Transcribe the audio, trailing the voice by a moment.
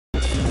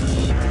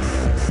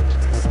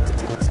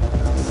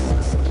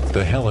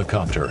The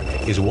helicopter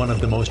is one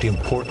of the most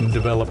important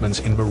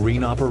developments in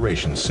marine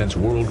operations since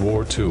World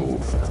War II.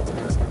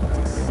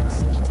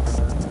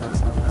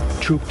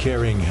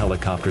 Troop-carrying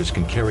helicopters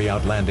can carry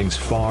out landings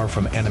far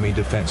from enemy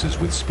defenses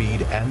with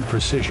speed and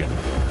precision.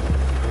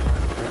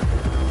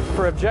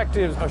 For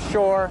objectives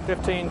ashore,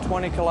 15,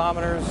 20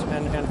 kilometers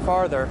and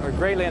farther, are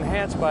greatly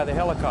enhanced by the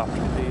helicopter.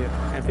 The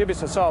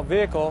amphibious assault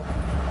vehicle,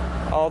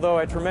 although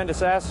a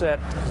tremendous asset,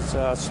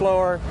 is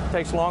slower,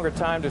 takes longer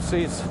time to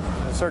seize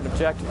certain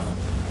objectives.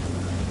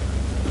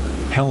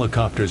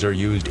 Helicopters are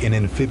used in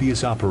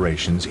amphibious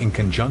operations in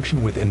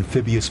conjunction with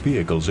amphibious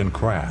vehicles and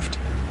craft.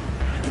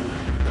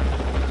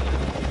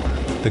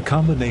 The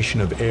combination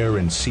of air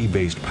and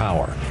sea-based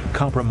power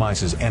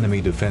compromises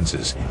enemy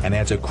defenses and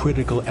adds a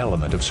critical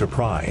element of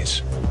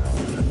surprise.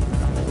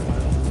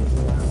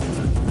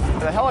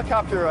 The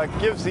helicopter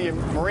gives the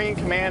Marine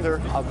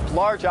commander a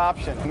large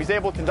option. He's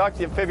able to conduct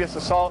the amphibious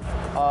assault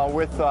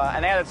with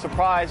an added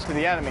surprise to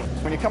the enemy.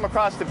 When you come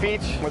across the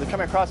beach, whether you're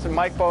coming across in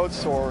Mike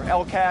boats or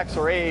LCACs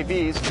or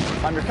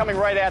AAVs, you're coming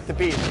right at the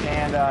beach.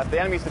 And if the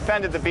enemy's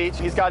defended the beach,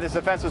 he's got his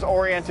defenses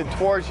oriented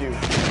towards you.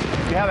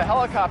 If you have a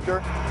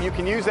helicopter, you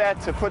can use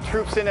that to put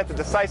troops in at the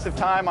decisive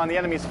time on the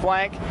enemy's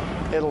flank.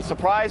 It'll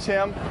surprise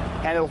him,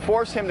 and it'll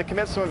force him to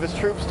commit some of his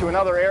troops to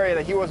another area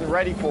that he wasn't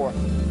ready for.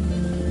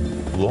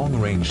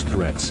 Long-range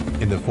threats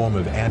in the form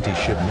of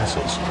anti-ship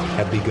missiles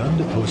have begun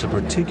to pose a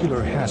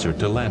particular hazard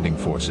to landing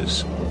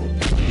forces.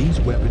 These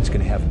weapons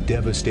can have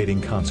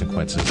devastating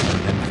consequences on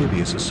an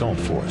amphibious assault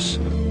force.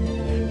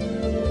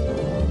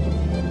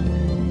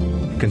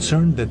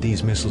 Concerned that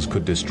these missiles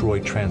could destroy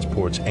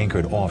transports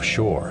anchored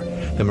offshore,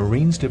 the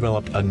Marines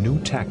developed a new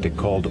tactic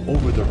called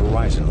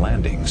over-the-horizon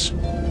landings.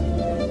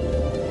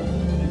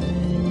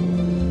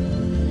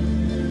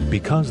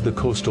 Because the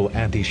coastal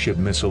anti-ship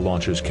missile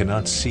launchers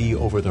cannot see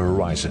over the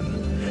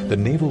horizon, the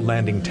Naval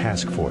Landing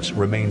Task Force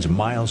remains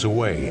miles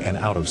away and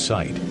out of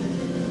sight.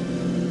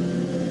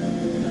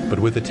 But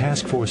with the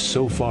task force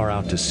so far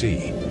out to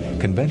sea,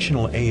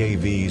 conventional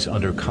AAVs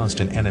under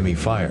constant enemy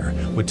fire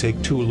would take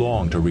too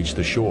long to reach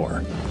the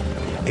shore.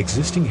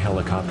 Existing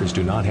helicopters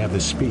do not have the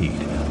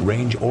speed,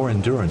 range, or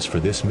endurance for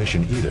this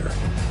mission either.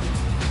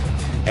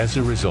 As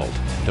a result,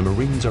 the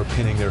Marines are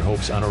pinning their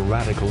hopes on a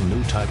radical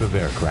new type of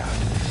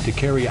aircraft to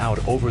carry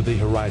out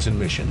over-the-horizon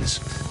missions,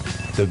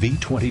 the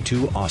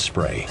V-22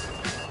 Osprey.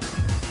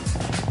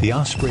 The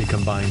Osprey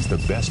combines the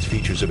best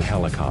features of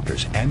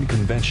helicopters and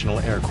conventional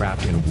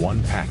aircraft in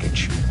one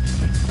package.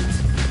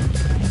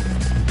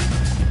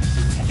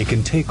 It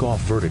can take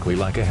off vertically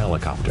like a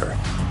helicopter.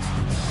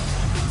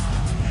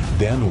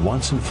 Then,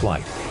 once in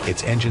flight,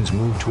 its engines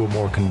move to a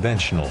more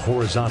conventional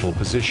horizontal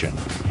position,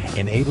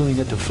 enabling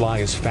it to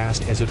fly as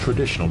fast as a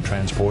traditional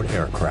transport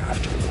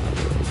aircraft.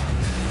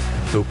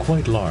 Though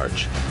quite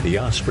large, the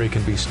Osprey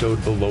can be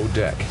stowed below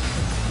deck.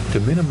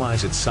 To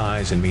minimize its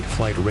size and meet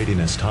flight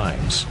readiness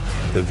times,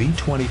 the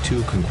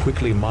V-22 can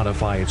quickly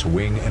modify its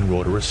wing and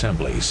rotor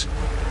assemblies.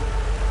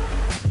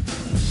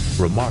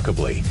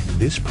 Remarkably,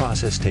 this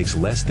process takes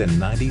less than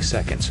 90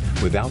 seconds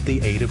without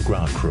the aid of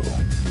ground crew.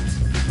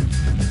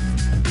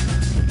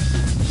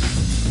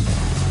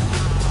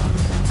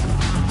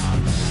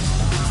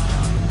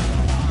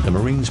 The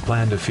Marines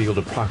plan to field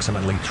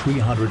approximately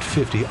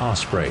 350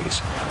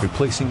 Ospreys,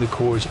 replacing the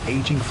Corps'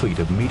 aging fleet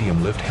of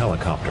medium-lift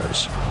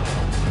helicopters.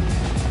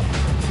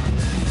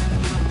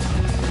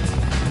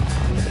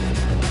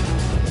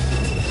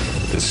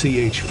 The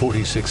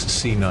CH-46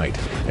 Sea Knight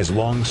has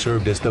long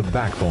served as the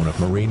backbone of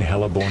Marine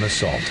heliborne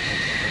assault.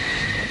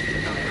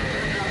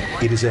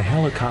 It is a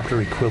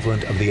helicopter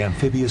equivalent of the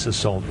amphibious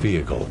assault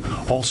vehicle,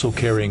 also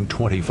carrying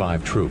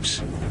 25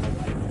 troops.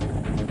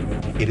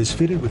 It is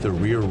fitted with a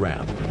rear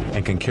ramp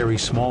and can carry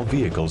small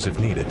vehicles if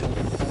needed.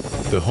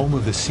 The home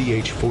of the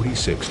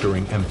CH-46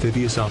 during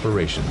amphibious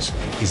operations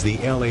is the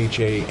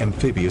LHA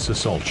amphibious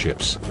assault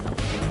ships.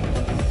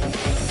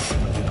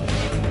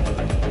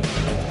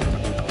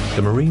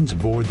 The Marines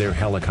board their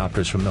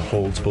helicopters from the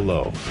holds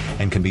below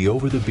and can be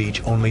over the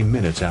beach only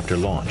minutes after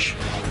launch.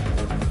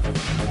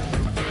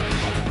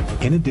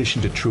 In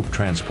addition to troop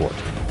transport,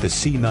 the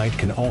Sea Knight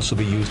can also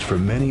be used for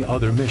many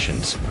other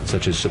missions,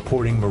 such as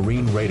supporting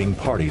Marine raiding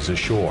parties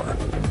ashore.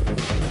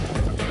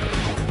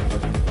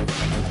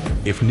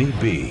 If need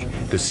be,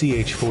 the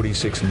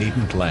CH-46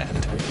 needn't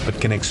land,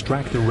 but can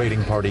extract the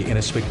raiding party in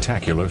a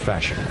spectacular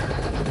fashion.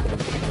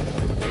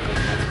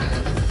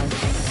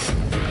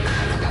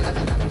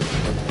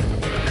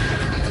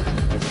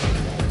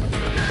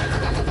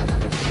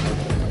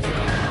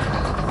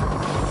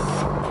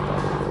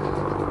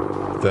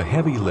 The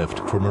heavy lift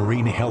for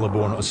Marine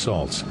heliborne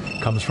assaults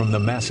comes from the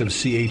massive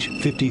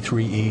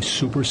CH-53E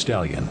Super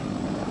Stallion.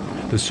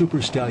 The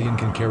Super Stallion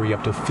can carry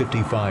up to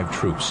 55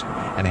 troops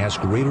and has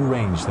greater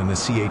range than the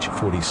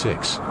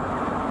CH-46.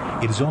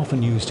 It is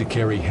often used to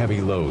carry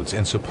heavy loads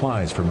and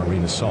supplies for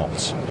Marine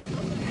assaults.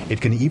 It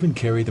can even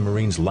carry the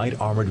Marines' light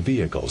armored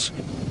vehicles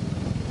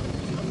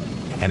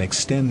and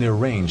extend their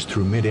range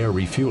through mid-air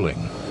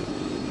refueling.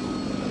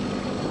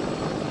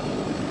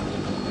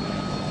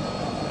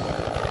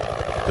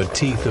 The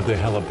teeth of the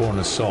heliborne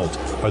assault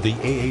are the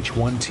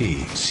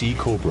AH-1T Sea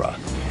Cobra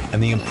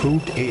and the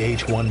improved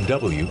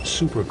AH-1W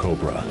Super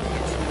Cobra.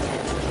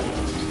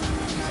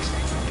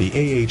 The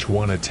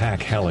AH-1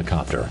 attack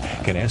helicopter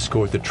can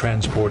escort the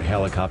transport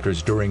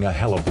helicopters during a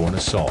heliborne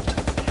assault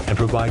and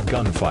provide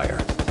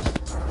gunfire,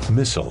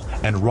 missile,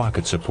 and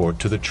rocket support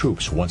to the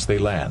troops once they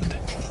land.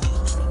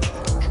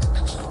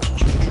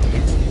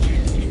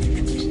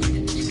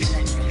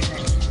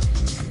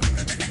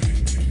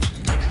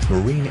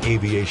 Marine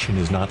aviation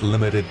is not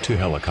limited to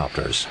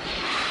helicopters.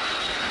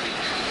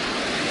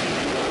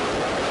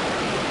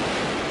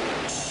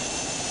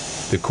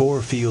 The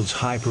Corps fields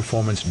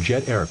high-performance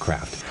jet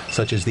aircraft,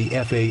 such as the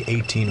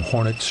FA-18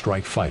 Hornet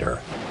Strike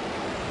Fighter.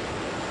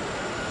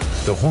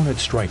 The Hornet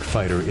Strike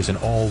Fighter is an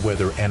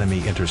all-weather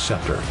enemy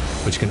interceptor,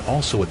 which can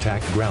also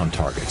attack ground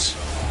targets.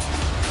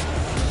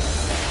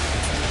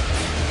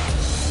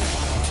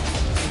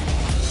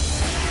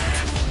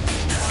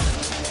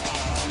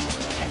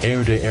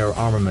 Air-to-air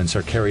armaments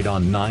are carried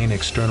on 9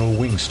 external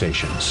wing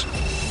stations.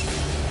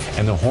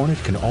 And the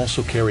Hornet can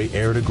also carry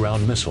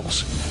air-to-ground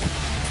missiles,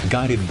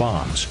 guided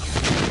bombs,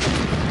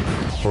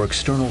 or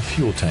external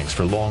fuel tanks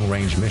for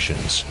long-range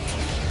missions.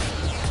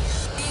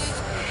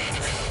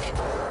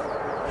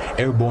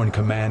 Airborne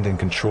command and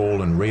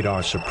control and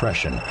radar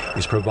suppression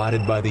is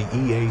provided by the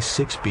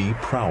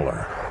EA-6B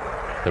Prowler.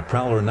 The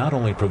Prowler not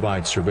only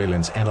provides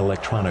surveillance and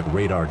electronic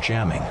radar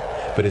jamming,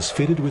 but is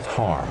fitted with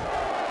HARM,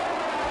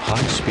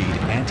 high-speed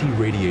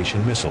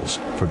anti-radiation missiles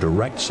for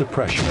direct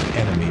suppression of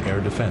enemy air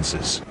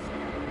defenses.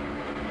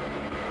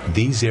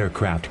 These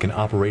aircraft can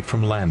operate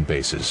from land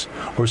bases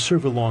or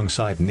serve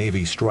alongside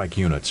Navy strike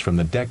units from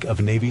the deck of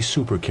Navy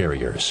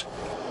supercarriers.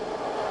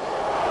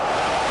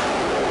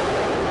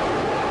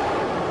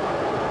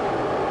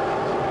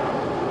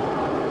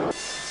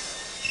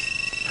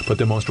 But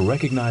the most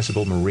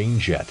recognizable Marine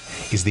jet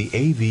is the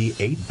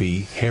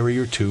AV-8B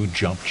Harrier II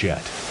jump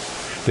jet.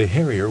 The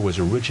Harrier was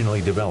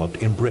originally developed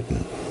in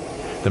Britain.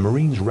 The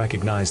Marines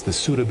recognized the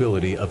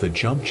suitability of the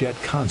jump jet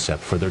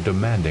concept for their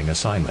demanding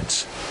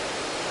assignments.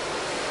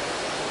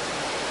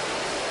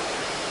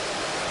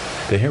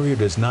 The Harrier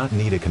does not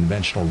need a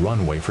conventional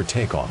runway for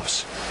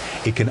takeoffs.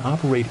 It can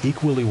operate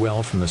equally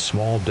well from the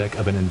small deck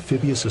of an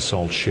amphibious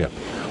assault ship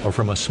or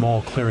from a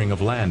small clearing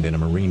of land in a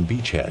marine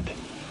beachhead.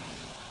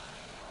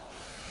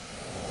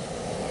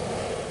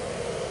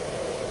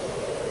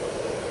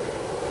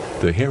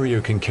 The Harrier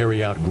can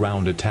carry out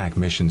ground attack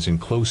missions in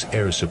close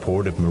air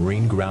support of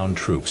Marine ground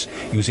troops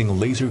using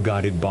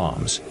laser-guided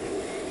bombs.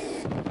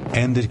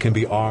 And it can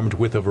be armed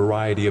with a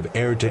variety of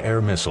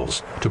air-to-air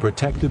missiles to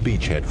protect the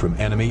beachhead from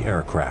enemy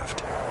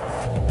aircraft.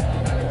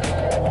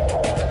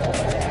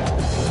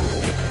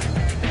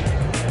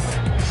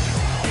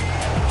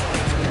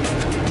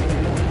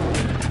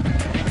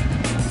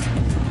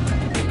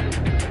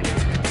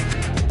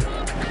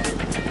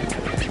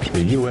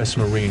 The U.S.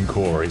 Marine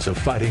Corps is a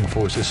fighting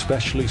force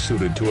especially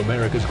suited to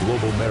America's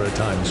global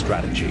maritime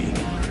strategy.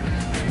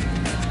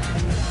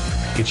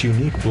 Its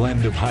unique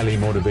blend of highly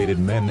motivated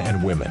men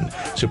and women,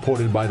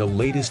 supported by the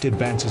latest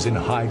advances in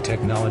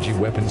high-technology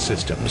weapon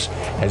systems,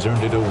 has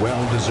earned it a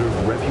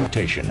well-deserved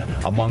reputation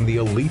among the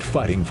elite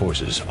fighting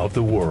forces of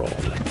the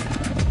world.